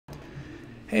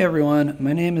Hey everyone,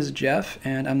 my name is Jeff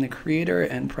and I'm the creator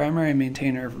and primary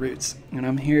maintainer of Roots, and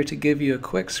I'm here to give you a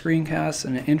quick screencast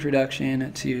and an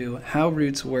introduction to how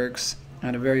Roots works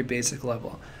at a very basic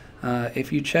level.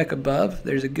 If you check above,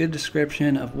 there's a good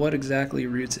description of what exactly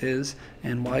Roots is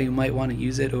and why you might want to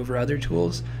use it over other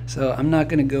tools, so I'm not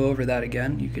going to go over that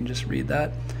again. You can just read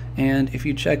that. And if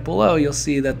you check below, you'll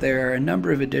see that there are a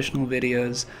number of additional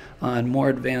videos on more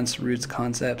advanced Roots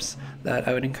concepts that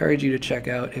I would encourage you to check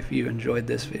out if you enjoyed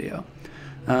this video.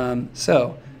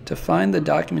 So to find the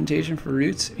documentation for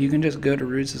Roots, you can just go to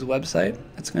Roots' website.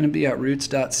 It's going to be at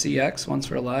roots.cx once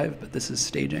we're live, but this is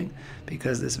staging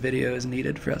because this video is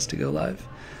needed for us to go live.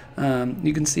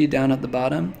 You can see down at the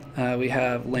bottom we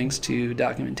have links to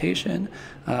documentation,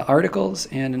 articles,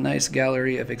 and a nice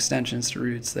gallery of extensions to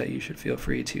Roots that you should feel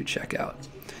free to check out.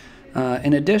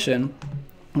 In addition,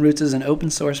 Roots is an open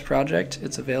source project.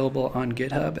 It's available on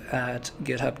GitHub at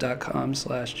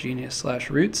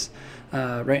github.com/genius/roots.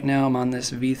 Right now I'm on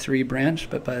this v3 branch,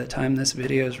 but by the time this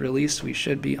video is released, we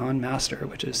should be on master,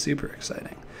 which is super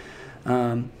exciting.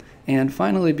 And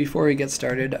finally, before we get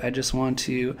started, I just want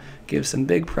to give some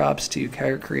big props to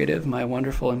Carrot Creative, my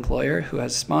wonderful employer, who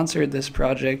has sponsored this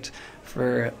project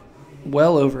for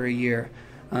well over a year.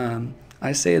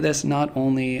 I say this not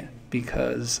only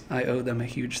because I owe them a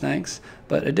huge thanks,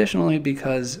 but additionally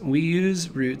because we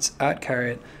use Roots at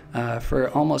Carrot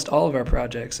for almost all of our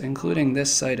projects, including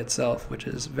this site itself, which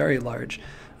is very large.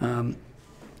 And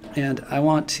I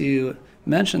want to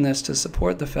mention this to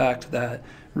support the fact that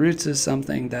Roots is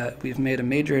something that we've made a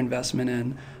major investment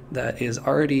in that is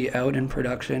already out in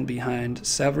production behind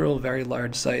several very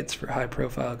large sites for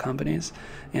high-profile companies.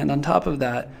 And on top of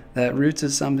that, Roots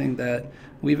is something that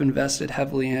we've invested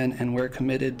heavily in and we're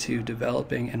committed to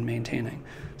developing and maintaining.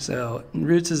 So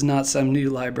Roots is not some new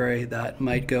library that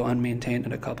might go unmaintained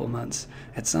in a couple months.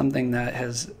 It's something that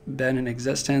has been in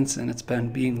existence and it's been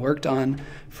being worked on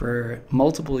for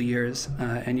multiple years,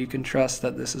 and you can trust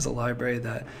that this is a library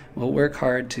that will work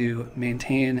hard to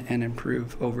maintain and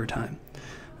improve over time.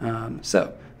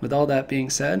 So with all that being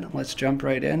said, let's jump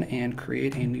right in and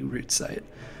create a new Roots site.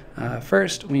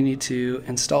 First, we need to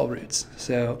install Roots.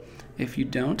 So if you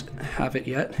don't have it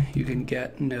yet, you can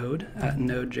get Node at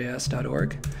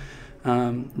Node.js.org.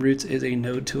 Roots is a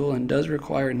Node tool and does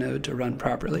require Node to run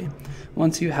properly.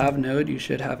 Once you have Node, you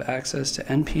should have access to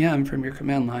npm from your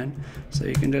command line, so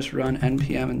you can just run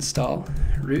npm install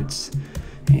roots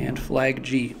and flag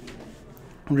g.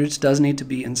 Roots does need to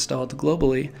be installed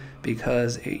globally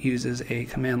because it uses a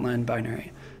command line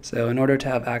binary. So in order to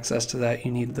have access to that,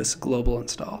 you need this global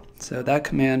install. So that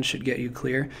command should get you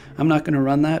clear. I'm not going to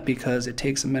run that because it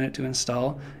takes a minute to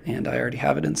install and I already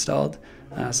have it installed,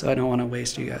 so I don't want to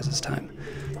waste you guys' time.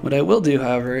 What I will do,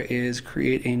 however, is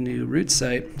create a new Roots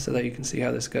site so that you can see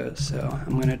how this goes. So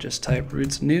I'm going to just type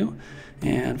Roots new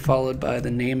and followed by the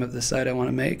name of the site I want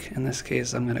to make. In this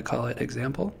case, I'm going to call it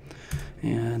example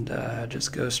and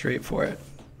just go straight for it.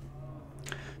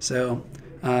 So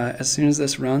as soon as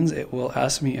this runs, it will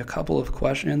ask me a couple of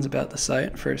questions about the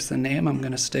site. First, the name. I'm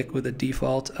going to stick with the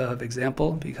default of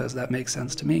example because that makes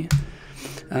sense to me.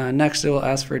 Next, it will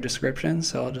ask for a description,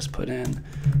 so I'll just put in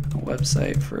a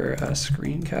website for a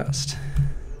screencast.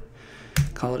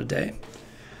 Call it a day.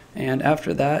 And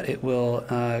after that, it will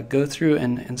go through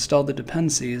and install the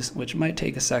dependencies, which might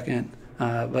take a second,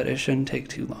 but it shouldn't take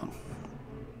too long.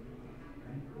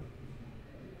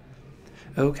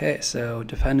 Okay, so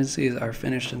dependencies are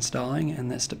finished installing, and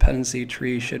this dependency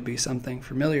tree should be something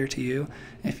familiar to you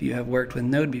if you have worked with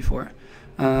Node before.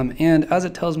 And as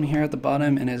it tells me here at the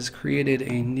bottom, it has created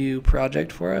a new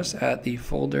project for us at the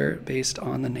folder based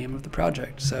on the name of the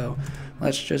project. So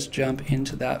let's just jump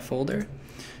into that folder,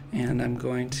 and I'm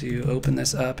going to open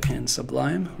this up in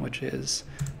Sublime, which is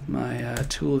my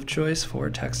tool of choice for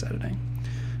text editing.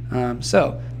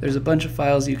 So there's a bunch of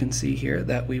files you can see here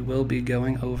that we will be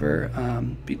going over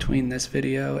between this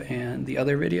video and the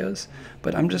other videos,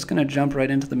 but I'm just going to jump right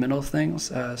into the middle of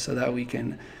things so that we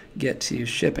can get to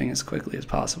shipping as quickly as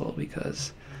possible,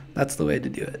 because that's the way to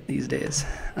do it these days.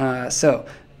 So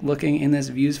looking in this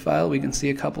views file, we can see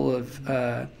a couple of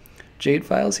Jade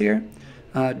files here.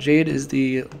 Jade is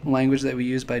the language that we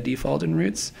use by default in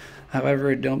Roots.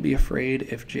 However, don't be afraid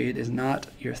if Jade is not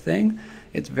your thing.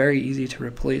 It's very easy to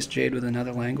replace Jade with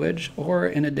another language, or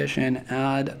in addition,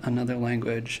 add another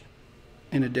language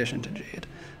in addition to Jade.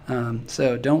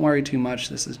 So don't worry too much.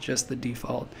 This is just the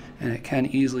default, and it can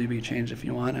easily be changed if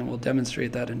you want, and we'll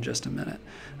demonstrate that in just a minute.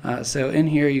 So in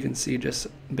here you can see just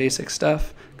basic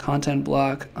stuff, content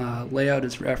block, layout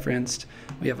is referenced.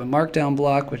 We have a markdown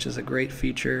block, which is a great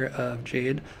feature of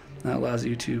Jade. That allows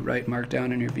you to write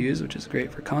markdown in your views, which is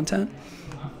great for content.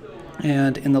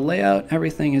 And in the layout,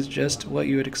 everything is just what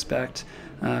you would expect.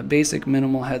 Basic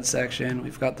minimal head section.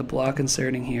 We've got the block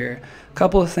inserting here. A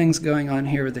couple of things going on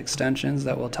here with extensions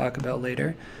that we'll talk about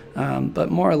later. But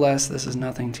more or less, this is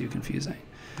nothing too confusing.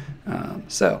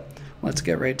 So let's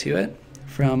get right to it.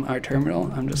 From our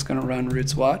terminal, I'm just going to run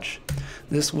roots watch.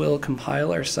 This will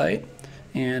compile our site.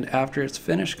 And after it's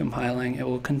finished compiling, it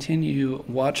will continue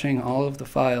watching all of the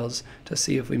files to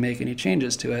see if we make any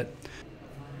changes to it.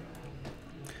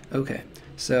 Okay,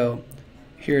 so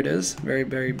here it is, very,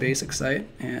 very basic site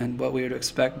and what we would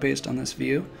expect based on this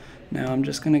view. Now I'm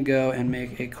just going to go and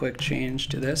make a quick change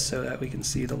to this so that we can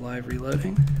see the live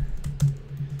reloading.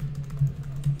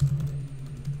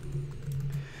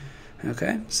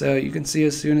 Okay, so you can see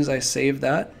as soon as I saved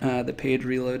that, the page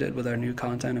reloaded with our new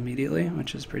content immediately,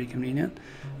 which is pretty convenient.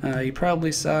 You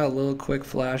probably saw a little quick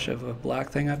flash of a black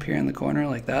thing up here in the corner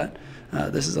like that.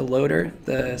 This is a loader.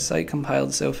 The site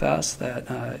compiled so fast that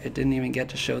it didn't even get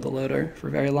to show the loader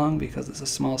for very long because it's a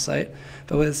small site.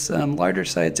 But with some larger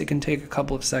sites, it can take a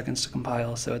couple of seconds to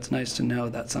compile, so it's nice to know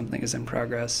that something is in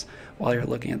progress while you're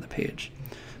looking at the page.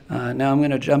 Now I'm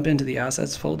going to jump into the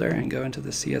assets folder and go into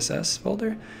the CSS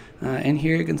folder. And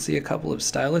here you can see a couple of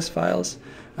stylus files.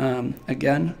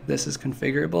 Again, this is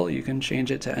configurable. You can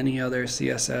change it to any other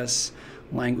CSS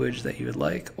language that you would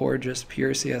like, or just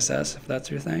pure CSS if that's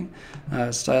your thing.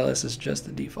 Stylus is just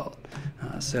the default.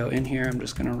 So in here, I'm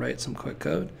just going to write some quick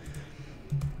code.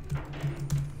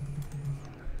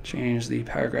 Change the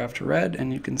paragraph to red,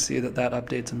 and you can see that that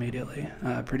updates immediately.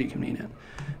 Pretty convenient.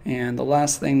 And the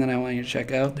last thing that I want you to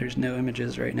check out, there's no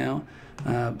images right now,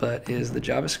 but is the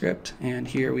JavaScript. And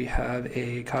here we have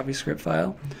a CoffeeScript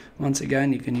file. Once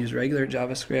again, you can use regular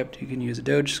JavaScript, you can use a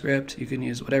Doge script, you can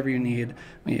use whatever you need.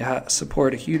 We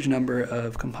support a huge number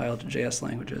of compiled JS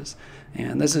languages.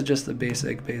 And this is just the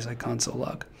basic console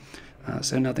log.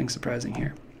 So nothing surprising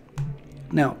here.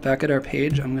 Now, back at our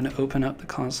page, I'm going to open up the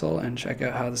console and check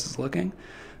out how this is looking.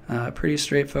 Pretty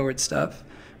straightforward stuff.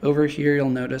 Over here,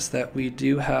 you'll notice that we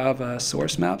do have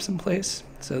source maps in place.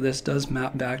 So this does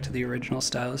map back to the original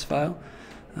stylus file.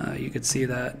 You could see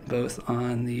that both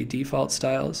on the default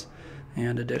styles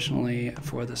and additionally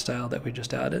for the style that we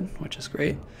just added, which is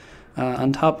great.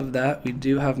 On top of that, we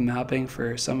do have mapping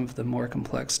for some of the more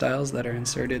complex styles that are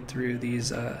inserted through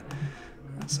these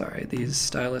these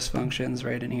stylus functions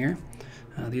right in here.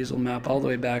 These will map all the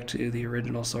way back to the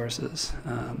original sources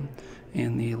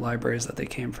in the libraries that they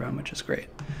came from, which is great.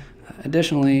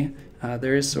 Additionally,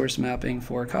 there is source mapping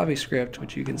for CoffeeScript,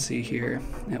 which you can see here.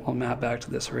 It will map back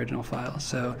to this original file.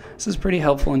 So this is pretty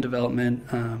helpful in development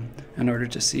in order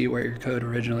to see where your code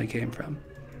originally came from.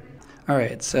 All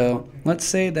right, so let's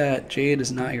say that Jade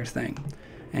is not your thing,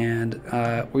 and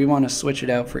we want to switch it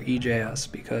out for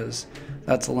EJS because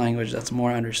that's a language that's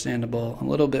more understandable, a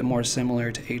little bit more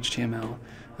similar to HTML.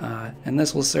 And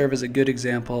this will serve as a good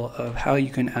example of how you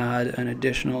can add an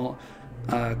additional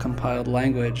compiled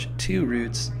language to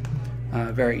roots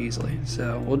very easily.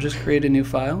 So we'll just create a new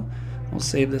file. We'll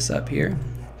save this up here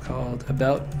called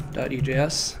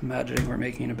about.ejs, imagining we're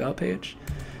making an about page.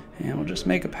 And we'll just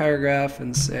make a paragraph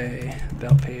and say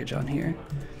about page on here.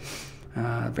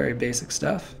 Very basic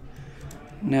stuff.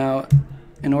 Now,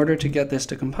 in order to get this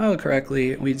to compile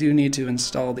correctly, we do need to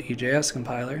install the EJS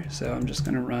compiler. So I'm just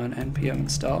going to run npm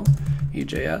install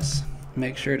EJS.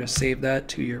 Make sure to save that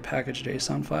to your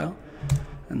package.json file.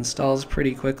 It installs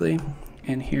pretty quickly.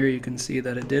 And here you can see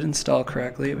that it did install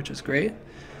correctly, which is great.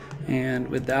 And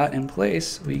with that in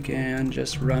place, we can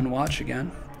just run watch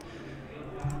again.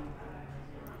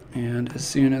 And as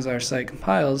soon as our site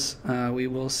compiles, we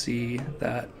will see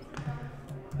that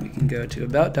we can go to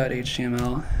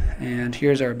about.html, and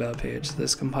here's our about page.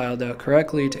 This compiled out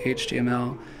correctly to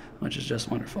HTML, which is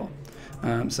just wonderful.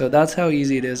 So that's how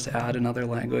easy it is to add another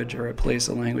language or replace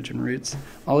a language in roots.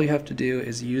 All you have to do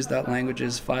is use that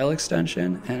language's file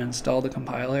extension and install the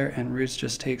compiler, and roots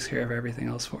just takes care of everything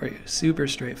else for you. Super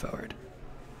straightforward.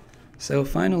 So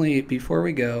finally, before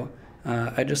we go,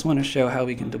 I just want to show how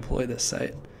we can deploy this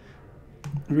site.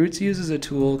 Roots uses a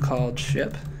tool called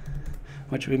ship,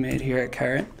 which we made here at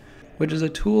Carrot, which is a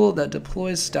tool that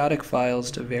deploys static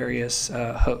files to various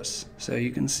hosts. So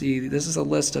you can see this is a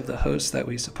list of the hosts that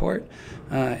we support,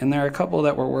 and there are a couple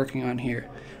that we're working on here.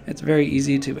 It's very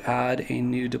easy to add a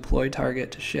new deploy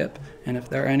target to ship, and if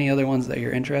there are any other ones that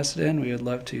you're interested in, we would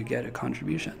love to get a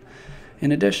contribution.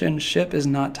 In addition, ship is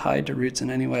not tied to roots in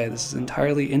any way. This is an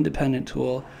entirely independent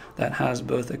tool that has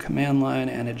both a command line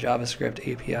and a JavaScript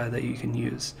API that you can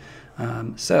use.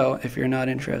 So if you're not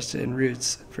interested in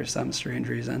roots for some strange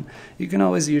reason, you can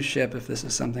always use ship if this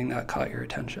is something that caught your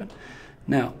attention.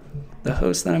 Now, the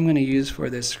host that I'm going to use for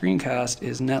this screencast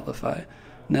is Netlify.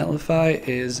 Netlify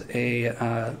is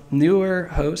a newer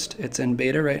host. It's in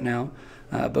beta right now,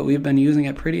 but we've been using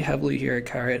it pretty heavily here at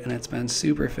Carrot, and it's been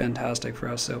super fantastic for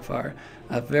us so far.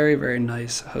 A very, very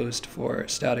nice host for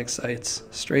static sites,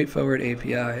 straightforward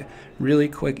API, really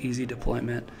quick, easy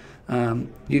deployment.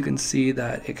 You can see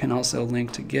that it can also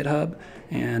link to GitHub,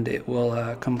 and it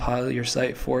will compile your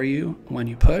site for you when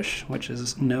you push, which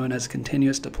is known as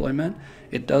continuous deployment.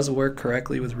 It does work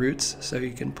correctly with roots, so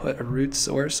you can put a root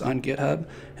source on GitHub,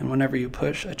 and whenever you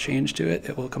push a change to it,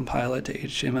 it will compile it to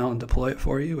HTML and deploy it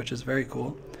for you, which is very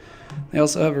cool. They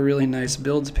also have a really nice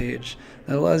builds page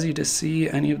that allows you to see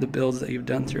any of the builds that you've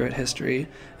done throughout history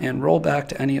and roll back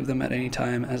to any of them at any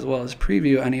time, as well as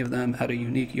preview any of them at a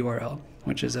unique URL,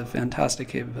 which is a fantastic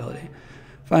capability.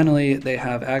 Finally, they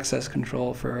have access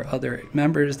control for other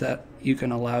members that you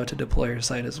can allow to deploy your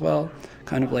site as well,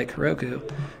 kind of like Heroku.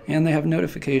 And they have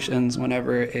notifications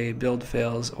whenever a build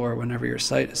fails or whenever your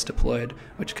site is deployed,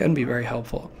 which can be very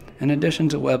helpful. In addition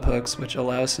to webhooks, which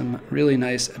allow some really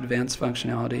nice advanced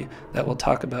functionality that we'll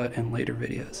talk about in later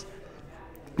videos.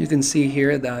 You can see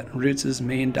here that Roots'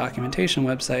 main documentation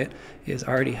website is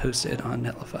already hosted on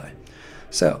Netlify.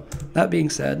 So, that being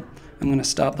said, I'm going to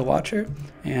stop the watcher,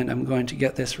 and I'm going to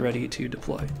get this ready to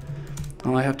deploy.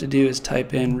 All I have to do is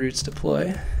type in roots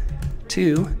deploy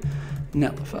to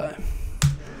Netlify.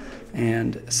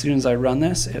 And as soon as I run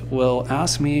this, it will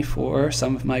ask me for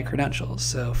some of my credentials.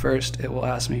 So first, it will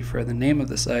ask me for the name of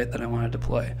the site that I want to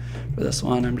deploy. For this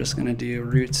one, I'm just going to do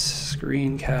roots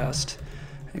screencast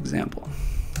example.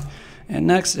 And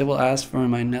next, it will ask for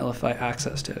my Netlify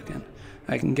access token.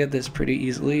 I can get this pretty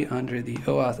easily under the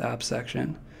OAuth app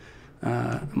section.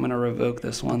 I'm going to revoke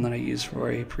this one that I used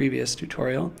for a previous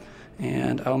tutorial,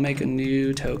 and I'll make a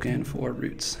new token for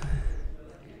roots.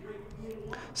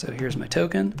 So here's my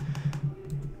token.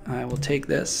 I will take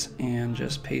this and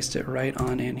just paste it right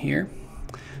on in here.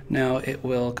 Now it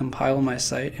will compile my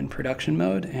site in production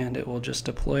mode, and it will just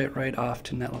deploy it right off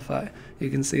to Netlify.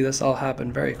 You can see this all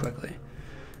happen very quickly.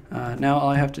 Now all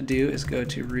I have to do is go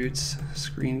to roots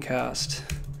screencast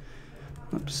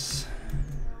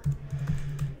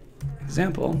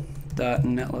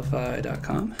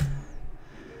example.netlify.com,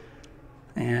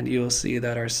 and you will see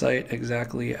that our site,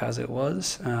 exactly as it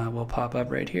was, will pop up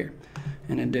right here,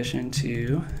 in addition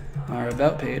to our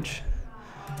about page,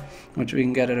 which we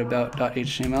can get at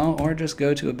about.html, or just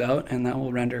go to about and that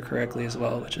will render correctly as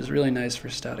well, which is really nice for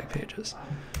static pages.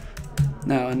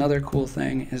 Now another cool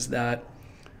thing is that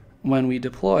when we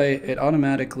deploy, it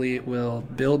automatically will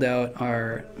build out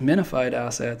our minified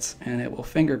assets, and it will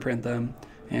fingerprint them,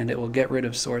 and it will get rid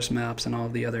of source maps and all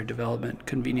of the other development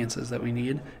conveniences that we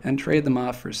need and trade them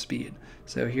off for speed.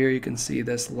 So here you can see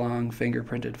this long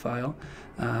fingerprinted file.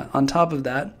 On top of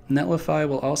that, Netlify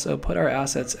will also put our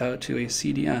assets out to a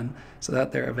CDN so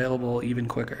that they're available even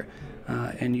quicker.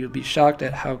 And you'll be shocked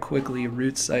at how quickly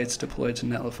root sites deployed to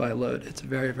Netlify load. It's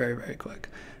very, very, very quick,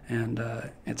 and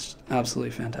it's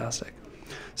absolutely fantastic.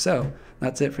 So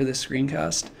that's it for this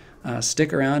screencast.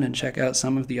 Stick around and check out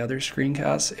some of the other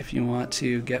screencasts if you want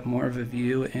to get more of a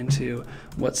view into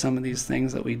what some of these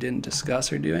things that we didn't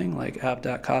discuss are doing, like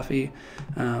app.coffee,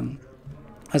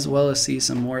 as well as see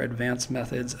some more advanced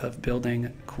methods of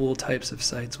building cool types of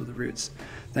sites with roots.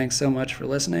 Thanks so much for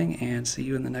listening, and see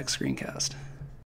you in the next screencast.